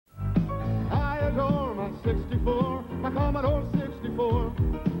64, my Commodore 64.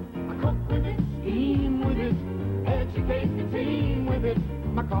 I cook with it, steam with it, educate the team with it,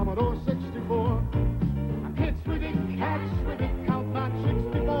 my Commodore 64. I pitch with it, catch with it, count my chicks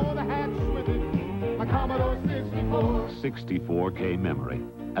before the hatch with it, my Commodore 64. 64K memory,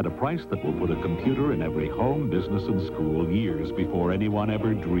 at a price that will put a computer in every home, business, and school years before anyone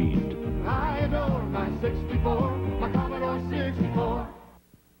ever dreamed. I adore my 64, my Commodore 64.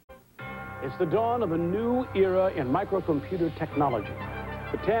 It's the dawn of a new era in microcomputer technology.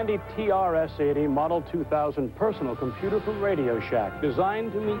 The Tandy TRS-80 Model 2000 personal computer from Radio Shack,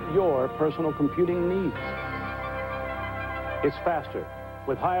 designed to meet your personal computing needs. It's faster,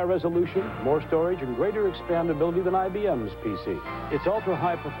 with higher resolution, more storage, and greater expandability than IBM's PC. Its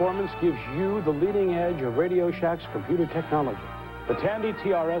ultra-high performance gives you the leading edge of Radio Shack's computer technology. The Tandy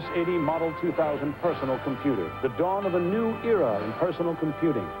TRS-80 Model 2000 personal computer, the dawn of a new era in personal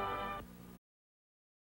computing.